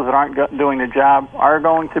officials that aren't doing the job are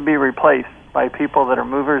going to be replaced by people that are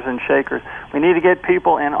movers and shakers. We need to get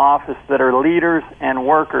people in office that are leaders and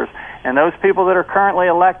workers. And those people that are currently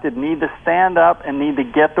elected need to stand up and need to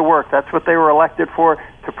get to work. That's what they were elected for,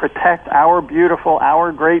 to protect our beautiful,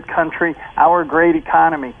 our great country, our great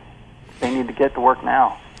economy. They need to get to work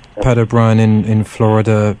now. Pat O'Brien in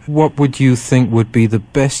Florida, what would you think would be the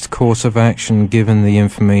best course of action given the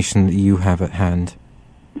information that you have at hand?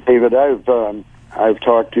 David, I've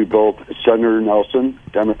talked to both Senator Nelson,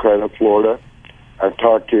 Democrat of Florida. I've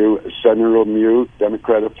talked to Senator Lemieux,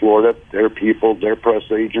 Democrat of Florida, their people, their press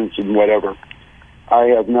agents, and whatever. I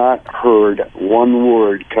have not heard one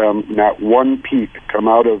word not one peep come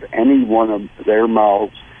out of any one of their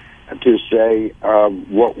mouths to say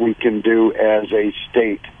what we can do as a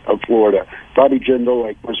state of Florida. Bobby Jindal,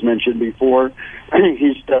 like was mentioned before,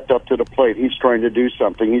 he stepped up to the plate. He's trying to do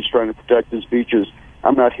something. He's trying to protect his beaches.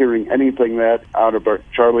 I'm not hearing anything that out of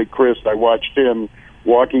Charlie Crist. I watched him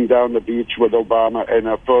walking down the beach with Obama in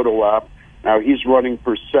a photo op. Now he's running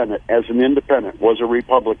for Senate as an independent, was a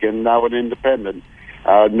Republican, now an independent,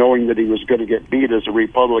 knowing that he was going to get beat as a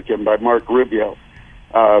Republican by Marco Rubio.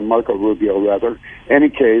 Any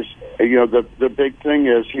case, the big thing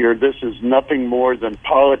is here, this is nothing more than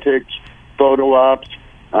politics, photo ops,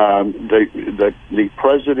 the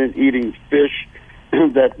president eating fish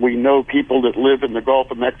that we know people that live in the Gulf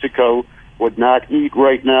of Mexico would not eat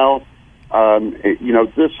right now.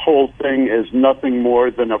 This whole thing is nothing more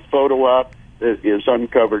than a photo op that is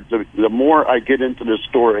uncovered. The more I get into this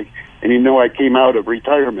story, and I came out of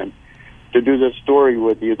retirement to do this story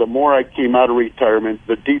with you, the more I came out of retirement,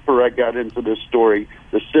 the deeper I got into this story,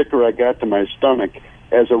 the sicker I got to my stomach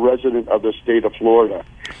as a resident of the state of Florida.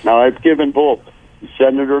 Now, I've given both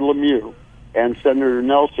Senator Lemieux and Senator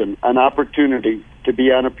Nelson an opportunity to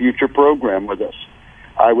be on a future program with us.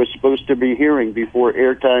 I was supposed to be hearing before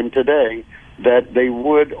airtime today that they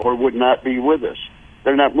would or would not be with us.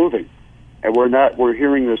 They're not moving. and we're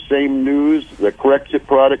hearing the same news. The correct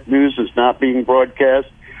product news is not being broadcast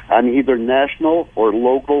on either national or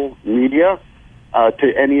local media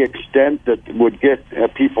to any extent that would get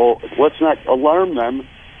people. Let's not alarm them.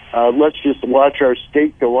 Let's just watch our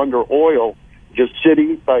state go under oil, just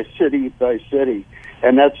city by city by city.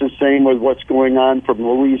 And that's the same with what's going on from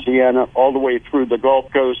Louisiana all the way through the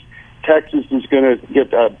Gulf Coast. Texas is going to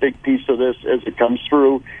get a big piece of this as it comes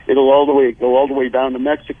through. It'll go all the way down to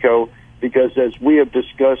Mexico, because as we have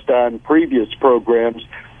discussed on previous programs,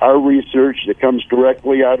 our research that comes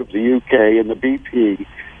directly out of the UK and the BP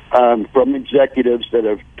from executives that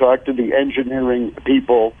have talked to the engineering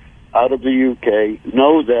people out of the UK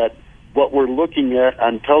know that what we're looking at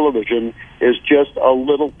on television is just a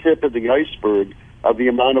little tip of the iceberg of the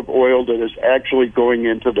amount of oil that is actually going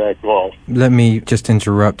into that Gulf. Let me just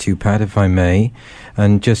interrupt you, Pat, if I may,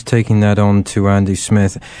 and just taking that on to Andy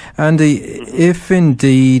Smith. Andy, if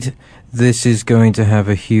indeed this is going to have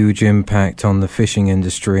a huge impact on the fishing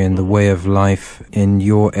industry and the way of life in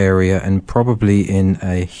your area, and probably in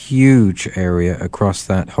a huge area across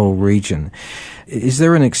that whole region, is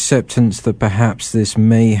there an acceptance that perhaps this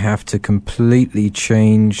may have to completely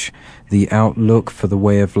change the outlook for the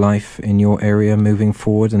way of life in your area moving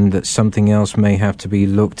forward, and that something else may have to be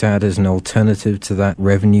looked at as an alternative to that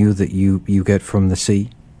revenue that you get from the sea?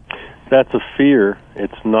 That's a fear.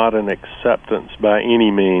 It's not an acceptance by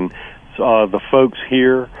any means. The folks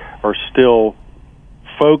here are still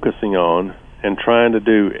focusing on and trying to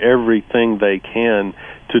do everything they can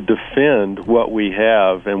to defend what we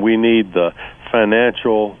have, and we need the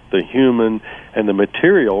financial, the human, and the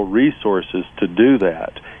material resources to do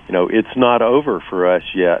that. You know, it's not over for us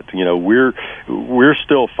yet. You know, we're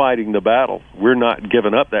still fighting the battle. We're not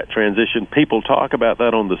giving up that transition. People talk about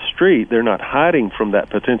that on the street. They're not hiding from that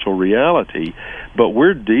potential reality, but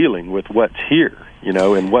we're dealing with what's here, you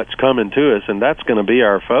know, and what's coming to us, and that's going to be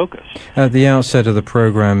our focus. At the outset of the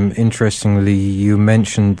program, interestingly, you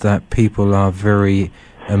mentioned that people are very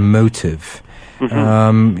emotive.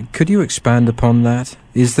 Mm-hmm. Could you expand upon that?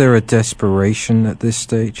 Is there a desperation at this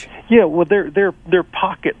stage? Yeah, well, there are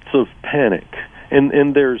pockets of panic,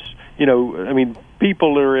 and there's, you know, I mean,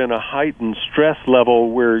 people are in a heightened stress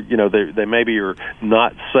level where, you know, they maybe are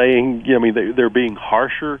not saying, you know, I mean, they're being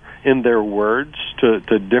harsher in their words to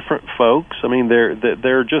different folks. I mean,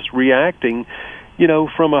 they're just reacting, you know,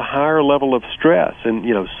 from a higher level of stress, and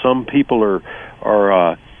you know, some people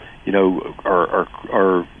are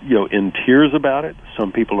in tears about it.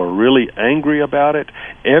 Some people are really angry about it.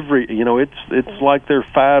 It's like they're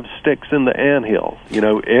 5 sticks in the anthill. You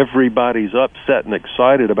know, everybody's upset and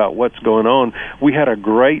excited about what's going on. We had a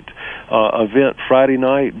great event Friday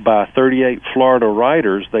night by 38 Florida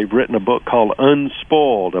writers. They've written a book called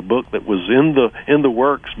Unspoiled, a book that was in the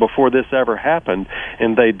works before this ever happened,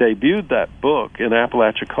 and they debuted that book in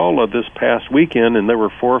Apalachola this past weekend, and there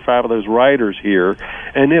were 4 or 5 of those writers here,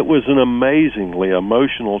 and it was an amazingly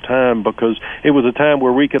emotional time, because it was a time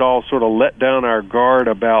where we could all sort of let down our guard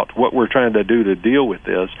about what we're trying to do to deal with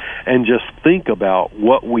this and just think about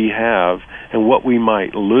what we have and what we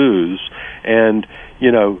might lose. And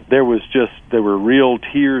you know, there were real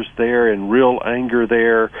tears there and real anger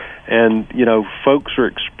there, and you know, folks are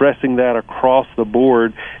expressing that across the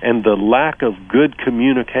board, and the lack of good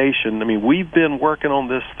communication. I mean, we've been working on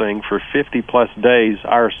this thing for 50 plus days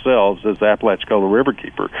ourselves as the Apalachola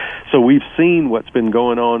Riverkeeper, so we've seen what's been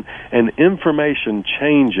going on, and information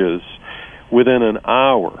changes within an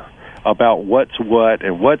hour about what's what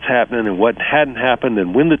and what's happening and what hadn't happened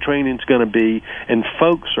and when the training's going to be. And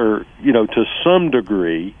folks are, you know, to some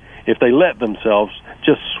degree, if they let themselves,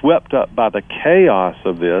 just swept up by the chaos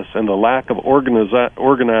of this and the lack of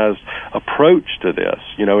organized approach to this,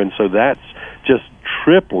 you know, and so that's just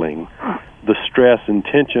tripling the stress and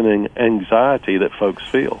tension and anxiety that folks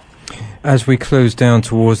feel. As we close down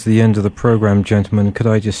towards the end of the program, gentlemen, could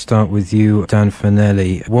I just start with you, Dan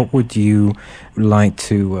Fanelli? What would you like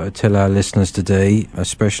to tell our listeners today,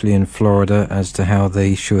 especially in Florida, as to how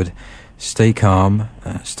they should stay calm,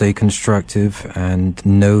 stay constructive, and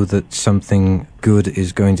know that something good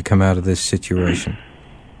is going to come out of this situation?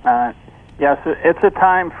 Yes, it's a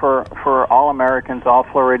time for all Americans, all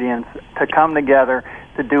Floridians, to come together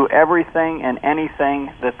to do everything and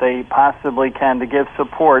anything that they possibly can to give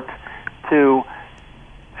support to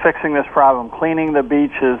fixing this problem, cleaning the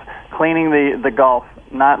beaches, cleaning the Gulf,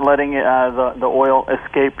 not letting the oil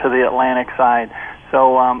escape to the Atlantic side.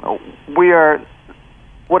 So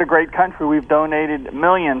what a great country. We've donated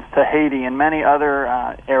millions to Haiti and many other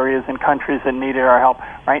areas and countries that needed our help.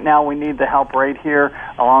 Right now we need the help right here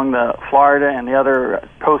along the Florida and the other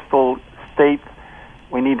coastal states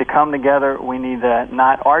We need to come together. We need to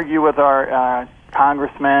not argue with our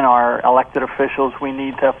congressmen, our elected officials. We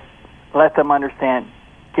need to let them understand,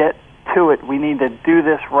 get to it. We need to do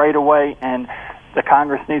this right away, and the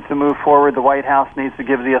Congress needs to move forward. The White House needs to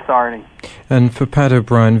give the authority. And for Pat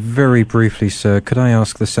O'Brien, very briefly, sir, could I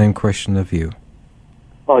ask the same question of you?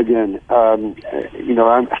 Well, again, I'm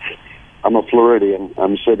a Floridian.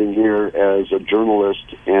 I'm sitting here as a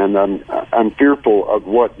journalist, and I'm fearful of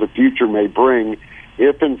what the future may bring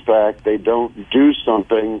if, in fact, they don't do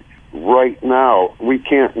something right now. We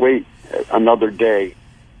can't wait another day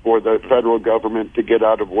for the federal government to get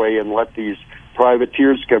out of the way and let these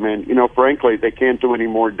privateers come in. Frankly, they can't do any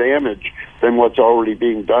more damage than what's already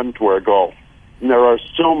being done to our Gulf. And there are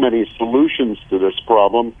so many solutions to this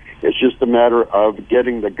problem. It's just a matter of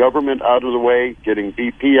getting the government out of the way, getting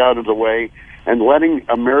BP out of the way, and letting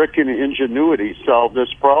American ingenuity solve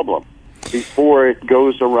this problem before it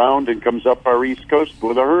goes around and comes up our East Coast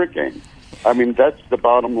with a hurricane. I mean, that's the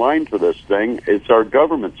bottom line for this thing. It's our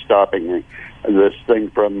government stopping this thing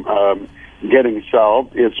from getting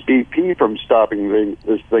solved. It's BP from stopping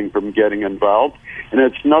this thing from getting involved. And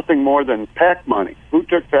it's nothing more than PAC money. Who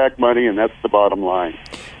took PAC money? And that's the bottom line.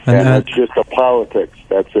 And that's just a politics.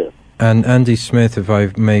 That's it. And Andy Smith, if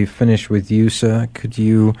I may finish with you, sir, could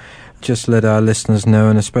you just let our listeners know,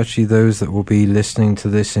 and especially those that will be listening to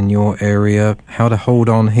this in your area, how to hold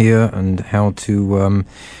on here and how to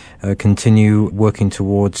continue working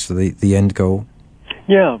towards the end goal?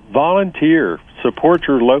 Yeah, volunteer. Support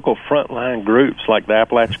your local frontline groups like the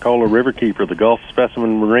Apalachola Riverkeeper, the Gulf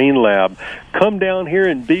Specimen Marine Lab. Come down here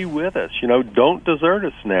and be with us. Don't desert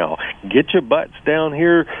us now. Get your butts down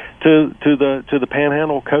here to the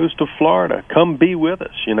Panhandle coast of Florida. Come be with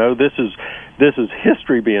us. This is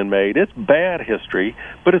history being made. It's bad history,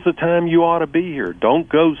 but it's a time you ought to be here. Don't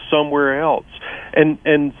go somewhere else. And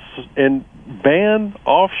ban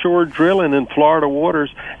offshore drilling in Florida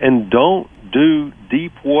waters, and don't do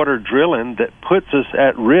deep water drilling that puts us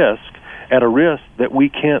at a risk that we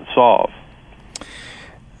can't solve.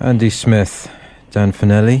 Andy Smith, Dan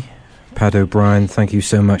Fanelli, Pat O'Brien, thank you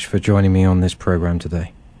so much for joining me on this program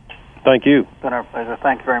today. Thank you. It's been our pleasure.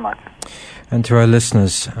 Thank you very much. And to our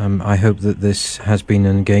listeners, I hope that this has been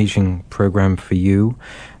an engaging program for you.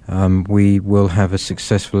 We will have a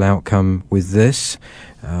successful outcome with this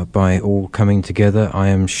by all coming together, I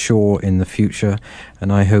am sure, in the future.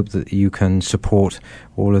 And I hope that you can support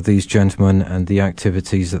all of these gentlemen and the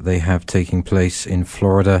activities that they have taking place in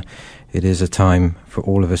Florida. It is a time for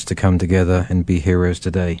all of us to come together and be heroes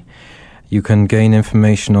today. You can gain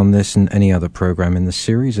information on this and any other program in the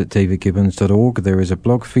series at davidgibbons.org. There is a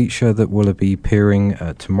blog feature that will be appearing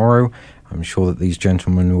tomorrow. I'm sure that these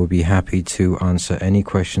gentlemen will be happy to answer any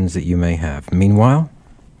questions that you may have. Meanwhile,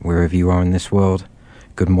 wherever you are in this world,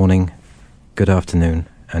 good morning, good afternoon,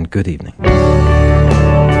 and good evening.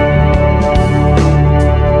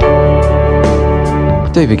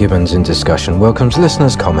 David Gibbons in Discussion welcomes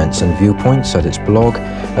listeners' comments and viewpoints at its blog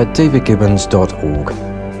at davidgibbons.org.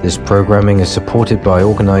 This programming is supported by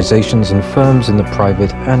organizations and firms in the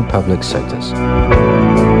private and public sectors.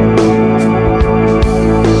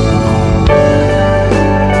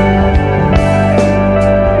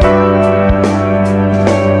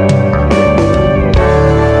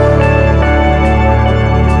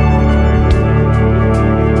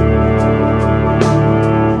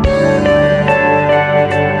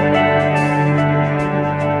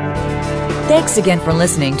 Thanks again for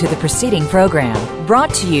listening to the preceding program,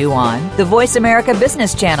 brought to you on the Voice America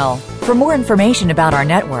Business Channel. For more information about our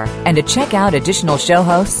network and to check out additional show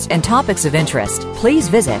hosts and topics of interest, please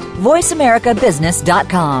visit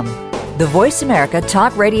voiceamericabusiness.com. The Voice America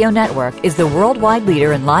Talk Radio Network is the worldwide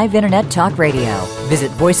leader in live Internet talk radio.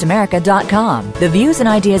 Visit voiceamerica.com. The views and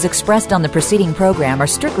ideas expressed on the preceding program are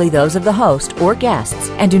strictly those of the host or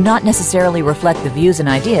guests and do not necessarily reflect the views and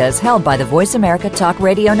ideas held by the Voice America Talk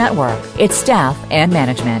Radio Network, its staff, and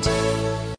management.